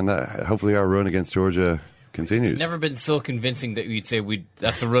 Hopefully our run against Georgia continues. It's never been so convincing that we'd say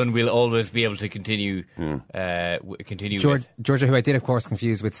that's a run we'll always be able to continue. With. Georgia, who I did of course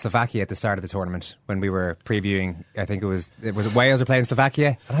confuse with Slovakia at the start of the tournament when we were previewing. I think it was Wales are playing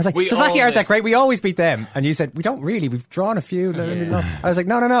Slovakia, and I was like, Slovakia aren't that great. We always beat them, and you said we don't really. We've drawn a few. I was like,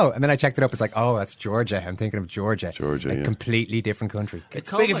 no, and then I checked it up. It's like, oh, that's Georgia. I'm thinking of Georgia, a completely different country. It's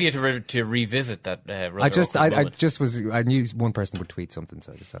big of you to revisit that. I knew one person would tweet something,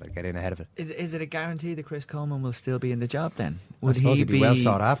 so I just thought I'd get in ahead of it. Is it a guarantee that Chris Coleman will still be in the job then? I suppose he'd be well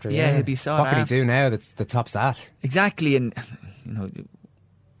sought after. Yeah, he'd be sought after. What can he do now that tops that? Exactly, and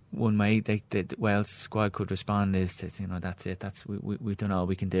one way the Wales squad could respond is that that's it. That's we've done all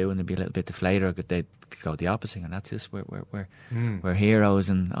we can do, and they'd be a little bit deflated, or they'd go the opposite, and that's just we're heroes,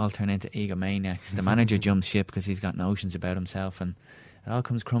 and all turn into egomaniacs. The manager jumps ship because he's got notions about himself, and it all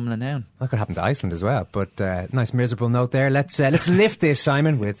comes crumbling down. That could happen to Iceland as well. But nice miserable note there. Let's lift this,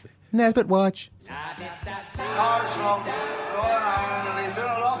 Simon, with Nesbitt Watch. Arsenal going on, and he's doing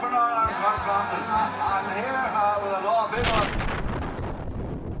a lot for Northern Ireland, and here with a lot big one.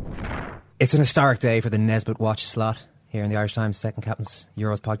 It's an historic day for the Nesbitt Watch slot. here in the Irish Times Second Captain's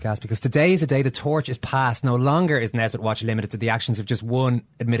Euros podcast, because today is the day the torch is passed. No longer is Nesbitt Watch limited to the actions of just one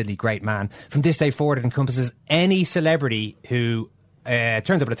admittedly great man. From this day forward, it encompasses any celebrity who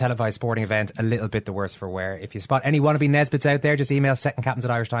turns up at a televised sporting event a little bit the worse for wear. If you spot any wannabe Nesbitts out there, just email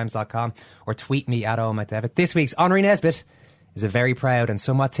secondcaptains@irishtimes.com or tweet me at @OMatDevitt. This week's honorary Nesbitt is a very proud and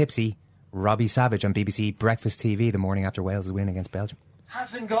somewhat tipsy Robbie Savage on BBC Breakfast TV the morning after Wales' win against Belgium.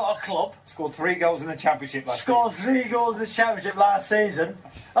 Hasn't got a club. Scored 3 goals in the Championship last Scored 3 goals in the Championship last season.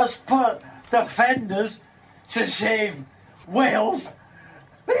 Has put defenders to shame. Wales,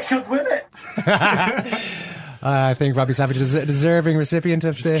 they could win it. I think Robbie Savage is a deserving recipient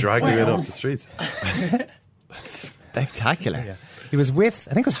of the... dragging it off the streets. Spectacular. Yeah. He was with,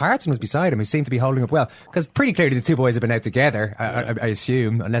 I think it was Hartson was beside him, who seemed to be holding up well, because pretty clearly the two boys have been out together, I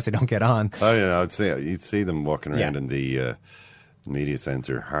assume, unless they don't get on. Oh yeah, I'd say you'd see them walking around in the media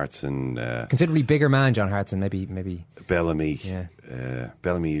centre. Hartson, considerably bigger man, John Hartson, maybe Bellamy. Yeah.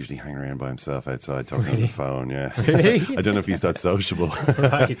 Bellamy usually hang around by himself outside talking on the phone. Yeah, Really? I don't know if he's that sociable,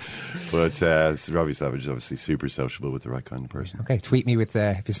 Right. but Robbie Savage is obviously super sociable with the right kind of person. Okay, tweet me with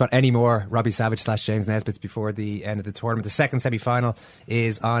if you spot any more Robbie Savage / James Nesbitt before the end of the tournament. The second semi-final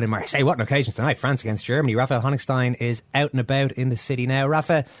is on in Marseille. What an occasion tonight! France against Germany. Raphael Honigstein is out and about in the city now.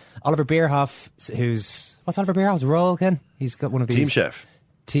 Rafa, Oliver Bierhoff, what's Oliver Bierhoff's role again? He's got one of these Team chef.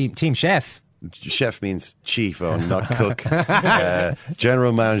 Team chef. Chef means chief, not cook.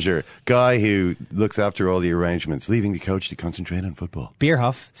 General manager, guy who looks after all the arrangements, leaving the coach to concentrate on football.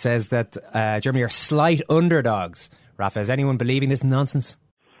 Bierhoff says that Germany are slight underdogs. Rafa, is anyone believing this nonsense?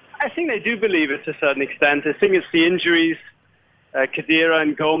 I think they do believe it to a certain extent. I think it's the injuries. Khedira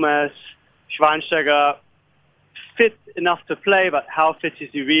and Gomez, Schweinsteiger, fit enough to play, but how fit is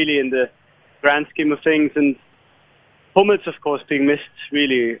he really in the grand scheme of things? And Hummels, of course, being missed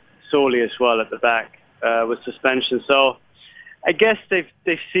really sorely as well at the back with suspension. So I guess they've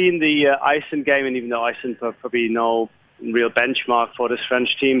seen the Iceland game, and even though Iceland are probably no real benchmark for this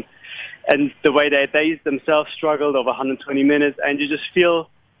French team, and the way they themselves struggled over 120 minutes, and you just feel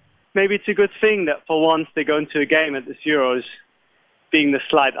maybe it's a good thing that for once they go into a game at this Euros being the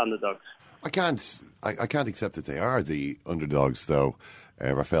slight underdogs. I can't accept that they are the underdogs, though,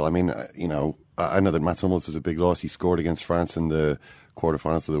 Raphael. I mean, I know that Mats Hummels is a big loss. He scored against France in the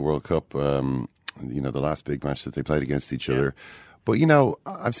quarterfinals of the World Cup, the last big match that they played against each other. But,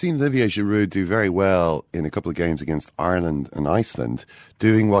 I've seen Olivier Giroud do very well in a couple of games against Ireland and Iceland,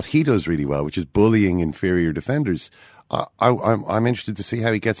 doing what he does really well, which is bullying inferior defenders. I'm interested to see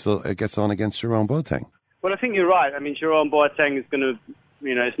how he gets on against Jerome Boateng. Well, I think you're right. I mean, Jerome Boateng is going to,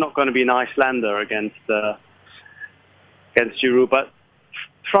 it's not going to be an Icelander against Giroud, but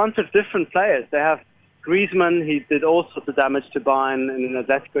France have different players. They have Griezmann. He did all sorts of damage to Bayern in an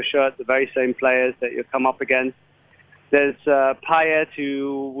Atletico shirt, the very same players that you come up against. There's Payet,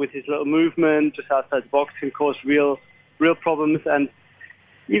 who, with his little movement just outside the box, can cause real problems. And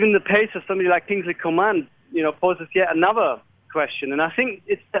even the pace of somebody like Kingsley Coman, poses yet another question. And I think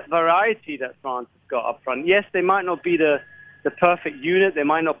it's that variety that France has got up front. Yes, they might not be the perfect unit. They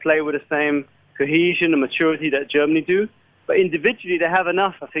might not play with the same cohesion and maturity that Germany do. But individually, they have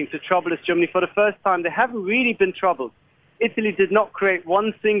enough, I think, to trouble this Germany. For the first time, they haven't really been troubled. Italy did not create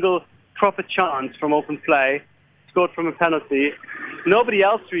one single proper chance from open play, scored from a penalty. Nobody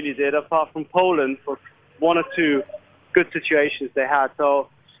else really did, apart from Poland, for one or two good situations they had. So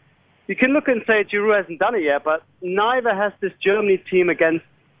you can look and say Giroud hasn't done it yet, but neither has this Germany team against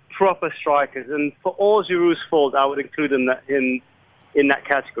proper strikers. And for all Giroud's fault, I would include him in that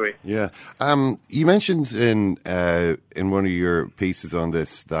category. Yeah. You mentioned in one of your pieces on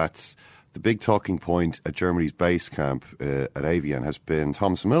this that the big talking point at Germany's base camp at Avian has been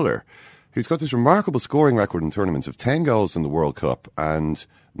Thomas Müller, who's got this remarkable scoring record in tournaments of 10 goals in the World Cup and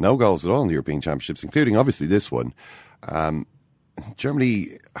no goals at all in the European Championships, including obviously this one. Germany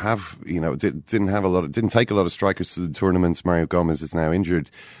didn't take a lot of strikers to the tournaments. Mario Gomez is now injured.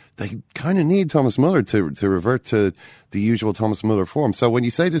 They kind of need Thomas Müller to revert to the usual Thomas Müller form. So when you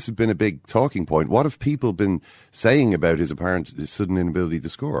say this has been a big talking point, what have people been saying about his sudden inability to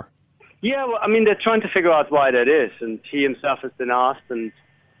score? Yeah, well, I mean, they're trying to figure out why that is. And he himself has been asked, and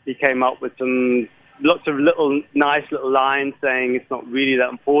he came up with lots of nice little lines saying it's not really that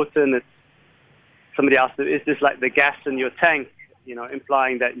important. Somebody asked him, is this like the gas in your tank?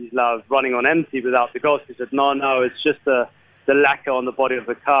 Implying that he's running on empty without the ghost. He said, no, it's just the lacquer on the body of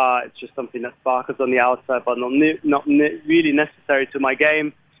the car. It's just something that sparkles on the outside, but not really necessary to my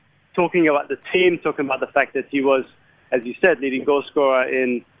game. Talking about the team, talking about the fact that he was, as you said, leading goal scorer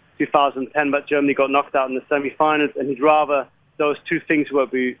in 2010, but Germany got knocked out in the semi-finals, and he'd rather those two things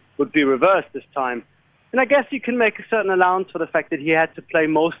would be reversed this time. And I guess you can make a certain allowance for the fact that he had to play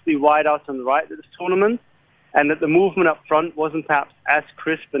mostly wide out on the right at this tournament, and that the movement up front wasn't perhaps as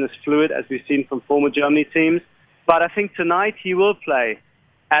crisp and as fluid as we've seen from former Germany teams. But I think tonight he will play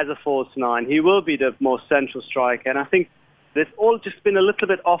as a false nine. He will be the more central striker, and I think there's all just been a little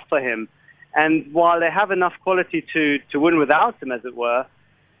bit off for him. And while they have enough quality to win without him, as it were,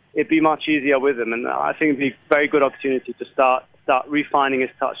 it'd be much easier with him. And I think it'd be a very good opportunity to start refining his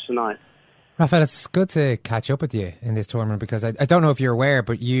touch tonight. Raphael, it's good to catch up with you in this tournament because I don't know if you're aware,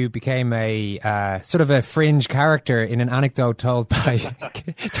 but you became a sort of a fringe character in an anecdote told by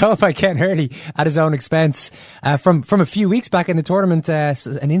Ken Hurley at his own expense from a few weeks back in the tournament,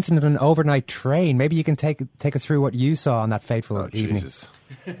 an incident on an overnight train. Maybe you can take us through what you saw on that fateful evening.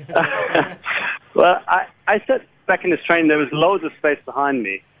 Well, I sat back in this train. There was loads of space behind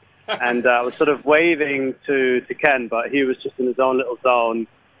me, and I was sort of waving to Ken, but he was just in his own little zone.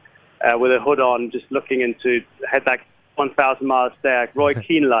 With a hood on, just looking into head back 1,000 miles there, Roy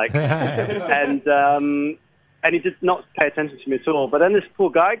Keane-like, and he did not pay attention to me at all. But then this poor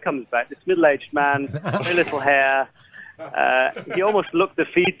guy comes back, this middle-aged man, very little hair. He almost looked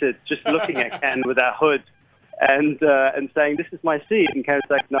defeated, just looking at Ken with that hood, and saying, "This is my seat." And Ken's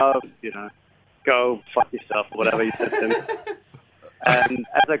like, "No, go fuck yourself," or whatever he said to him. And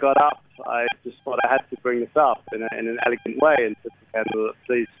as I got up, I just thought I had to bring this up in an elegant way and said to Ken, "Look,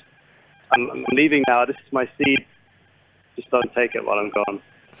 please. I'm leaving now. This is my seat. Just don't take it while I'm gone."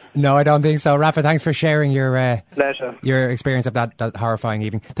 No, I don't think so. Rafa, thanks for sharing your pleasure, your experience of that horrifying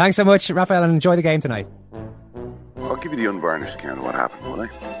evening. Thanks so much, Raphael, and enjoy the game tonight. I'll give you the unvarnished account of what happened, will I?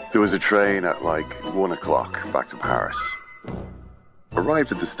 There was a train at 1 o'clock back to Paris.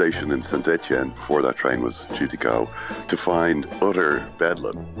 Arrived at the station in Saint-Etienne before that train was due to go to find utter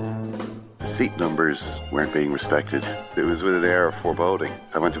bedlam. The seat numbers weren't being respected. It was with an air of foreboding.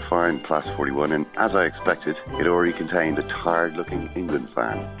 I went to find Place 41, and as I expected, it already contained a tired-looking England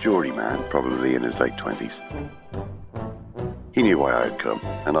fan, Geordie man, probably in his late 20s. He knew why I had come,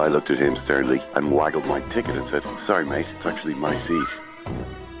 and I looked at him sternly and waggled my ticket and said, "Sorry, mate, it's actually my seat."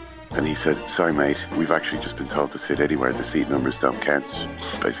 And he said, "Sorry, mate, we've actually just been told to sit anywhere the seat numbers don't count."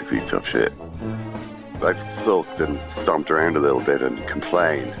 Basically, tough shit. I've sulked and stomped around a little bit and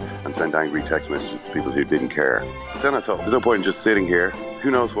complained and sent angry text messages to people who didn't care. Then I thought, there's no point in just sitting here.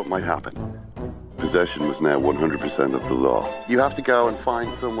 Who knows what might happen? Possession was now 100% of the law. You have to go and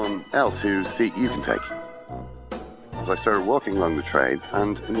find someone else whose seat you can take. As I started walking along the train,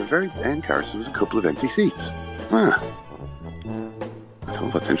 and in the very end carriage there was a couple of empty seats. I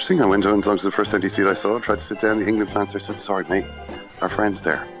thought, that's interesting. I went on to the first empty seat I saw, tried to sit down. The England fans there said, "Sorry, mate, our friend's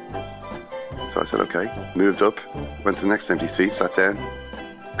there." So I said, okay, moved up, went to the next empty seat, sat down,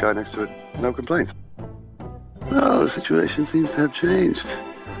 guy next to it, no complaints. Well, the situation seems to have changed.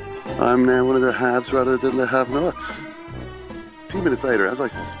 I'm now one of the haves rather than the have-nots. A few minutes later, as I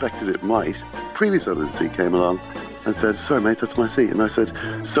suspected it might, previous owner of the seat came along and said, "Sorry, mate, that's my seat." And I said,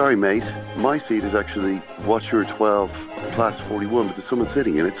 "Sorry, mate, my seat is actually Watcher 12, Class 41, but there's someone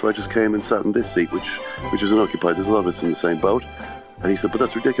sitting in it, so I just came and sat in this seat, which is unoccupied. There's a lot of us in the same boat." And he said, "But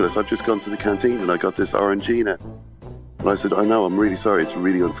that's ridiculous. I've just gone to the canteen and I got this Orangina." And I said, "I know, I'm really sorry. It's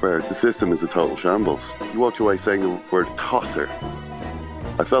really unfair. The system is a total shambles." He walked away saying the word tosser.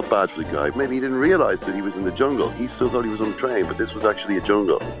 I felt bad for the guy. Maybe he didn't realise that he was in the jungle. He still thought he was on a train, but this was actually a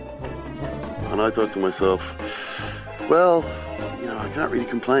jungle. And I thought to myself, well, I can't really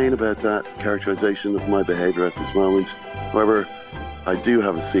complain about that characterisation of my behaviour at this moment. However, I do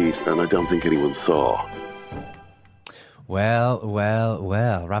have a seat and I don't think anyone saw. Well.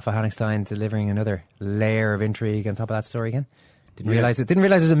 Rafa Honigstein delivering another layer of intrigue on top of that story again. Didn't realise it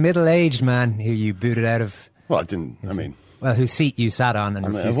was a middle-aged man who you booted out of... Well, whose seat you sat on and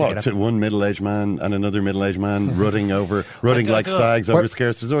refused to get up. One middle-aged man and another middle-aged man rutting like stags over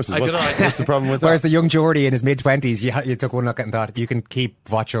scarce resources. What's the problem with that? Whereas the young Geordie in his mid-20s, you took one look at and thought, you can keep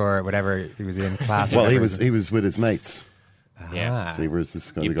Watcher or whatever he was in class. Well, he was with his mates. Yeah. See, where's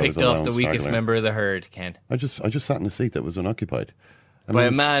this going to go? You picked off the weakest member of the herd, Ken. I just sat in a seat that was unoccupied. By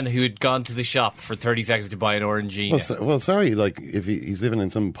a man who had gone to the shop for 30 seconds to buy an Orangina. Well, sorry, if he's living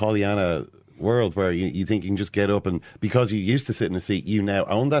in some Pollyanna world where you think you can just get up and because you used to sit in a seat, you now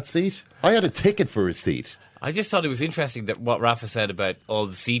own that seat. I had a ticket for a seat. I just thought it was interesting that what Rafa said about all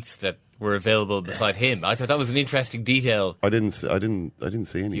the seats that were available beside him. I thought that was an interesting detail. I didn't see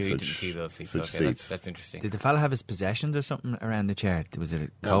any you such. didn't see those seats. Such okay, seats. That's interesting. Did the fella have his possessions or something around the chair? Was it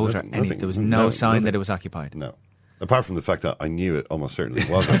a coat or anything? There was no sign that it was occupied. No. Apart from the fact that I knew it almost certainly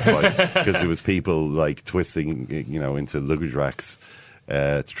was occupied because there was people twisting, into luggage racks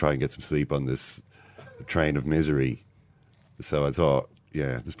to try and get some sleep on this train of misery. So I thought,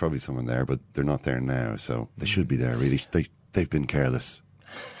 Yeah, there's probably someone there, but they're not there now, so they should be there, really. They've been careless.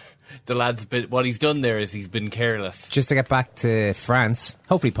 The lad's what he's done there is he's been careless. Just to get back to France,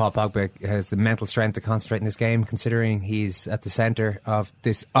 hopefully Paul Pogba has the mental strength to concentrate in this game, considering he's at the centre of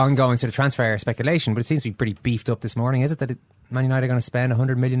this ongoing sort of transfer speculation. But it seems to be pretty beefed up this morning, is it, that Man United are going to spend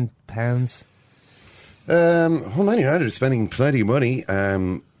 £100 million? Well, Man United are spending plenty of money,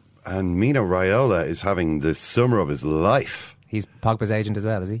 and Mino Raiola is having the summer of his life. He's Pogba's agent as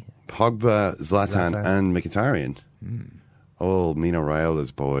well, is he? Pogba, Zlatan. And Mkhitaryan. All Mino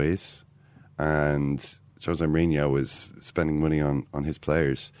Raiola's boys. And Jose Mourinho is spending money on his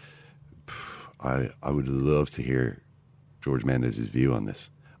players. I would love to hear George Mendes' view on this.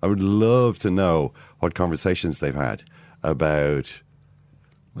 I would love to know what conversations they've had about,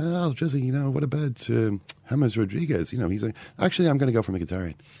 well, Jose, what about James Rodriguez? He's like, actually, I'm going to go for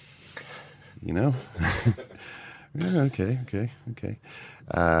Mkhitaryan. Yeah, okay.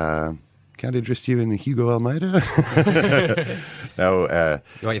 Can't interest you in Hugo Almeida? No.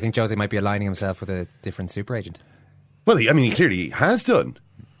 You think Jose might be aligning himself with a different super agent? Well, he clearly has done.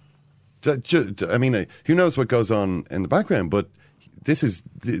 Who knows what goes on in the background? But this is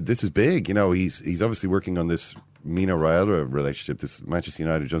big. He's obviously working on this Mino Raiola relationship. This Manchester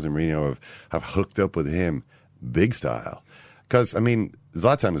United, Jose Mourinho have hooked up with him big style. Because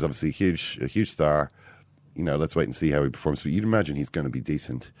Zlatan is obviously a huge star. Let's wait and see how he performs. But you'd imagine he's going to be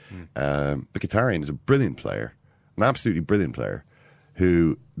decent. Mkhitaryan is a brilliant player, an absolutely brilliant player,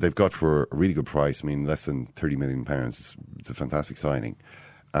 who they've got for a really good price. Less than £30 million. It's a fantastic signing.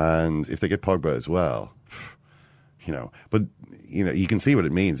 And if they get Pogba as well, but you can see what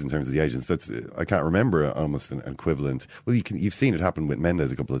it means in terms of the agents. I can't remember almost an equivalent. Well, you've seen it happen with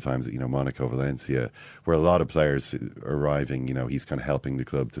Mendes a couple of times at Monaco, Valencia, where a lot of players are arriving. He's kind of helping the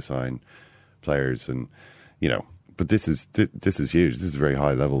club to sign players, and but this is huge. This is very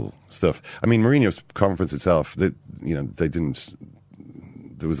high level stuff. Mourinho's conference itself, they didn't.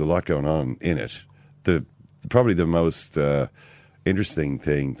 There was a lot going on in it. Probably the most interesting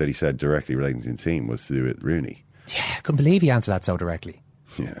thing that he said directly relating to the team was to do with Rooney. Yeah, I couldn't believe he answered that so directly.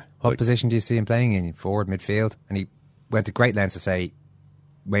 Yeah. What position do you see him playing in? Forward, midfield? And he went to great lengths to say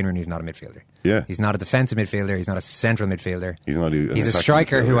Wayne Rooney's not a midfielder. Yeah. He's not a defensive midfielder. He's not a central midfielder. He's a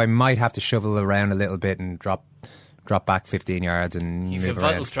striker who I might have to shovel around a little bit and drop back 15 yards. And he's a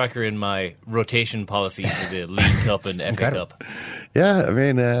vital striker in my rotation policy for the League Cup and FA Cup.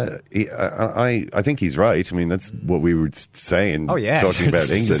 Yeah, I think he's right. That's what we were saying. Oh yeah, talking about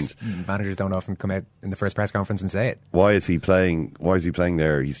England. Managers don't often come out in the first press conference and say it. Why is he playing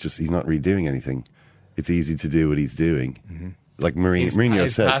there? He's not really doing anything. It's easy to do what he's doing. Mm-hmm. Like Mourinho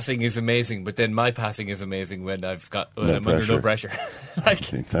his said, passing is amazing, but then my passing is amazing when I'm under no pressure.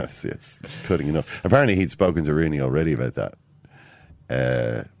 It's cutting enough. Apparently, he'd spoken to Rooney already about that,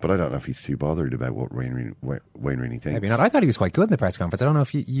 but I don't know if he's too bothered about what Wayne Rooney thinks. Maybe not. I thought he was quite good in the press conference. I don't know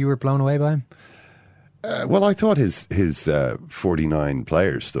if you were blown away by him. Well, I thought his 49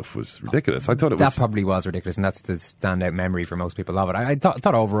 players stuff was ridiculous. I thought that probably was ridiculous, and that's the standout memory for most people of it. I thought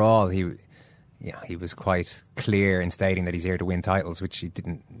overall he was quite clear in stating that he's here to win titles, which he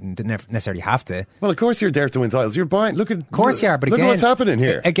didn't necessarily have to. Well, of course you're there to win titles. You're buying. Look at what's happening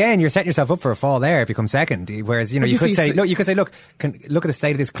here. Again, you're setting yourself up for a fall there if you come second. Whereas you could say, look at the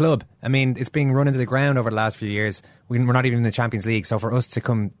state of this club. It's being run into the ground over the last few years. We're not even in the Champions League, so for us to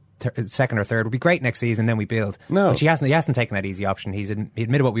come second or third would be great next season, and then we build. No, but he hasn't taken that easy option. He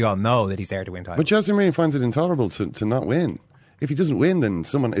admitted what we all know, that he's there to win titles. But Jose Mourinho finds it intolerable to not win. If he doesn't win, then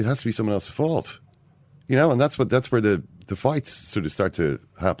it has to be someone else's fault. And that's where the fights sort of start to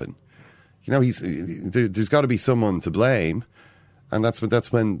happen. There's got to be someone to blame, and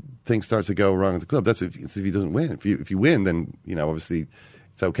that's when things start to go wrong at the club. That's if he doesn't win. If you win, then obviously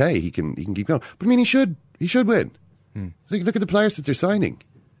it's okay. He can keep going. But he should win. Look at the players that they're signing.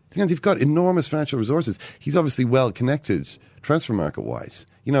 They've got enormous financial resources. He's obviously well connected transfer market wise.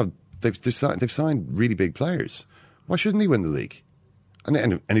 They've signed really big players. Why shouldn't he win the league?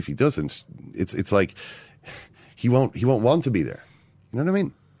 And if he doesn't, it's like he won't want to be there. You know what I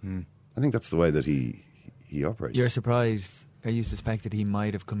mean? I think that's the way that he operates. You're surprised, or you suspected he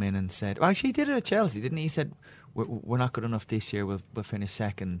might have come in and said, well, actually he did it at Chelsea, didn't he? He said, we're not good enough this year, we'll finish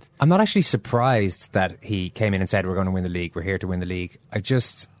second. I'm not actually surprised that he came in and said we're going to win the league, we're here to win the league.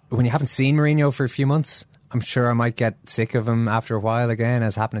 When you haven't seen Mourinho for a few months, I'm sure I might get sick of him after a while again,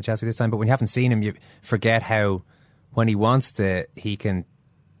 as happened at Chelsea this time, but when you haven't seen him, you forget how when he wants to, he can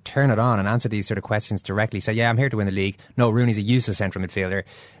turn it on and answer these sort of questions directly. Say, yeah, I'm here to win the league. No, Rooney's a useless central midfielder.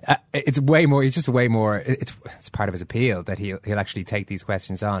 It's part of his appeal that he'll actually take these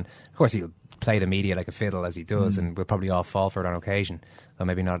questions on. Of course, he'll play the media like a fiddle as he does, and we'll probably all fall for it on occasion, though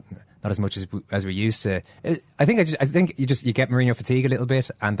maybe not as much as we used to. I think you get Mourinho fatigue a little bit,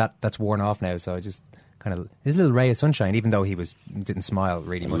 and that's worn off now. So I just kind of his little ray of sunshine, even though he didn't smile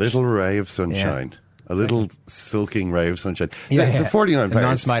really much. A little ray of sunshine. Yeah. A little sulking ray of sunshine. Yeah, the 49 players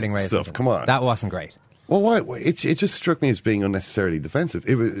non-smiling ray stuff. Come on, that wasn't great. Well, why? It just struck me as being unnecessarily defensive.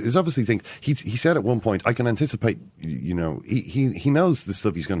 It's obviously things he said at one point. I can anticipate. He knows the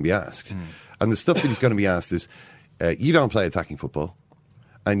stuff he's going to be asked, and the stuff that he's going to be asked is, you don't play attacking football,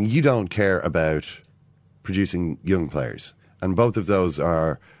 and you don't care about producing young players, and both of those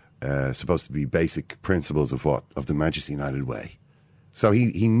are supposed to be basic principles of the Manchester United way. So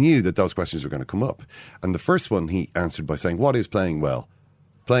he knew that those questions were going to come up, and the first one he answered by saying, "What is playing well?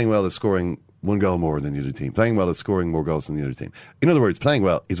 Playing well is scoring one goal more than the other team. Playing well is scoring more goals than the other team." In other words, playing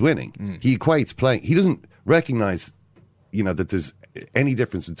well is winning. He equates playing. He doesn't recognise, that there's any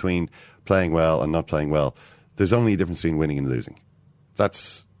difference between playing well and not playing well. There's only a difference between winning and losing.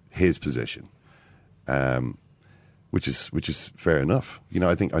 That's his position, which is fair enough.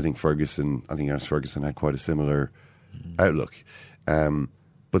 I think Ernest Ferguson had quite a similar outlook.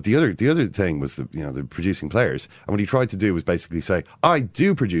 But the other thing was the producing players, and what he tried to do was basically say, "I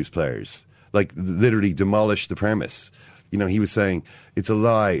do produce players." Like literally demolish the premise. He was saying it's a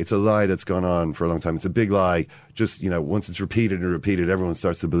lie that's gone on for a long time. It's a big lie. Just, once it's repeated and repeated, everyone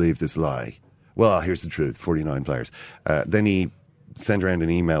starts to believe this lie. Well, here's the truth, 49 players. Then he sent around an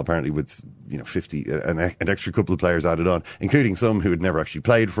email apparently with 50, an extra couple of players added on, including some who had never actually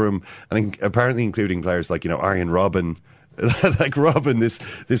played for him, and apparently including players like Arjen Robben. Like Robin, this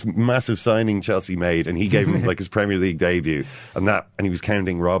massive signing Chelsea made, and he gave him like his Premier League debut, and he was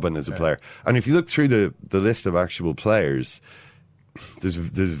counting Robin as a player. And if you look through the list of actual players, there's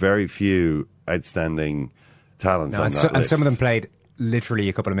very few outstanding talents on that list. And some of them played literally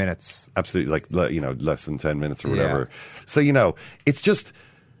a couple of minutes. Absolutely, less than 10 minutes or whatever. Yeah. So it's just,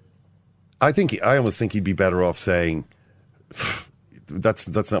 I almost think he'd be better off saying,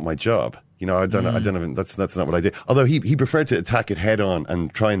 "That's not my job." I don't know. That's not what I did. Although he preferred to attack it head on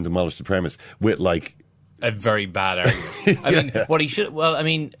and try and demolish the premise with a very bad argument. I mean, what he should. Well, I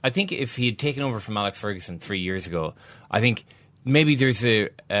mean, I think if he had taken over from Alex Ferguson 3 years ago, I think maybe there's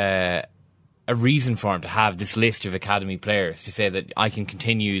a reason for him to have this list of academy players to say that I can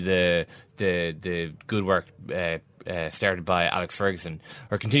continue the good work started by Alex Ferguson,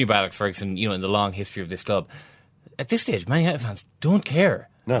 or continue by Alex Ferguson. In the long history of this club. At this stage, Man United fans don't care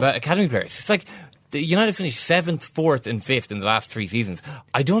about academy players. It's like the United finished 7th, 4th and 5th in the last 3 seasons.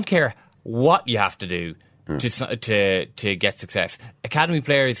 I don't care what you have to do to get success. Academy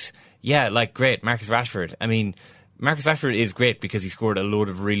players, great. Marcus Rashford. I mean, Marcus Rashford is great because he scored a load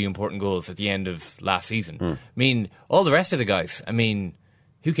of really important goals at the end of last season. I mean, all the rest of the guys, I mean,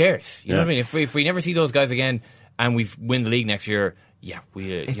 who cares? You know what I mean? If we never see those guys again and we win the league next year, we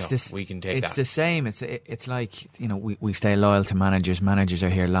can take that. It's the same. It's like, we stay loyal to managers. Managers are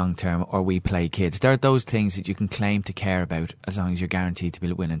here long term, or we play kids. There are those things that you can claim to care about as long as you're guaranteed to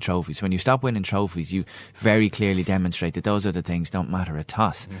be winning trophies. When you stop winning trophies, you very clearly demonstrate that those other things don't matter a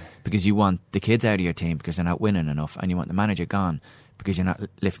toss, because you want the kids out of your team because they're not winning enough, and you want the manager gone because you're not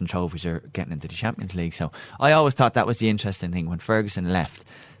lifting trophies or getting into the Champions League. So I always thought that was the interesting thing when Ferguson left,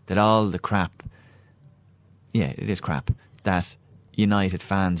 that all the crap, it is crap, that United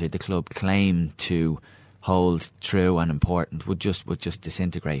fans or the club claim to hold true and important would just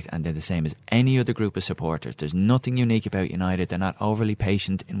disintegrate, and they're the same as any other group of supporters. There's nothing unique about United. They're not overly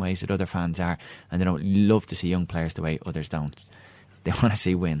patient in ways that other fans are, and they don't love to see young players the way others don't. They want to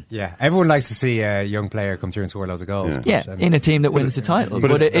see win. Yeah, everyone likes to see a young player come through and score loads of goals. Yeah, in a team that wins the title.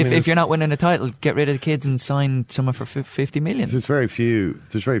 But if you're not winning a title, get rid of the kids and sign someone for 50 million. There's very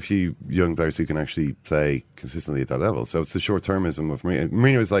few young players who can actually play consistently at that level. So it's the short-termism of Mourinho.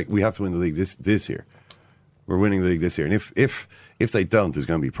 Mourinho is like, we have to win the league this year. We're winning the league this year, and if they don't, there's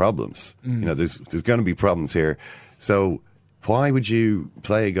going to be problems. There's going to be problems here. So why would you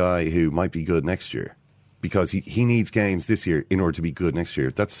play a guy who might be good next year? Because he needs games this year in order to be good next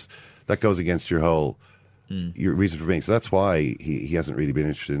year. That goes against your whole your reason for being. So that's why he hasn't really been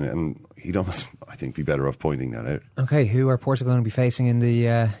interested in it, and he'd almost, I think, be better off pointing that out. Okay, who are Portugal going to be facing in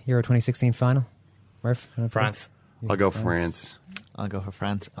the Euro 2016 final? Murph? France. I'll go France. I'll go for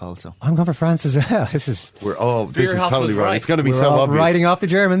France also. I'm going for France as well. This is totally right. It's going to be so obvious. Riding off the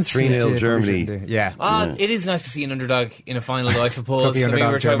Germans. 3-0 Germany. Yeah. It is nice to see an underdog in a final, though, I suppose. We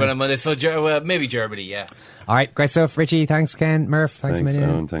were talking about it on Monday, so maybe Germany, yeah. All right, great stuff. Richie, thanks, Ken. Murph, thanks a million.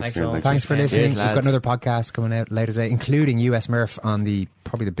 Owen. Thanks for listening. We've got another podcast coming out later today, including US Murph on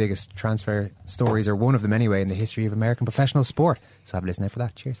probably the biggest transfer stories, or one of them anyway, in the history of American professional sport. So have a listen out for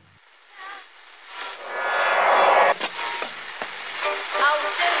that. Cheers.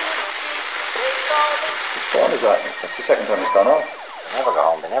 that? That's the second time he's gone off. They never go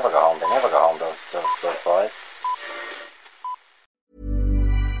home. They never go home. They never go home. Those boys.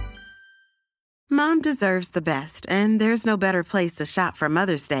 Mom deserves the best, and there's no better place to shop for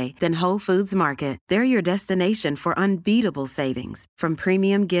Mother's Day than Whole Foods Market. They're your destination for unbeatable savings, from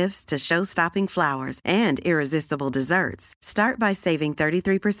premium gifts to show-stopping flowers and irresistible desserts. Start by saving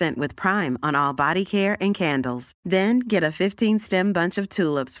 33% with Prime on all body care and candles. Then get a 15-stem bunch of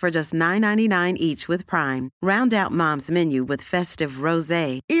tulips for just $9.99 each with Prime. Round out Mom's menu with festive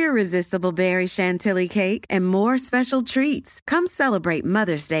rosé, irresistible berry chantilly cake, and more special treats. Come celebrate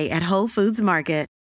Mother's Day at Whole Foods Market.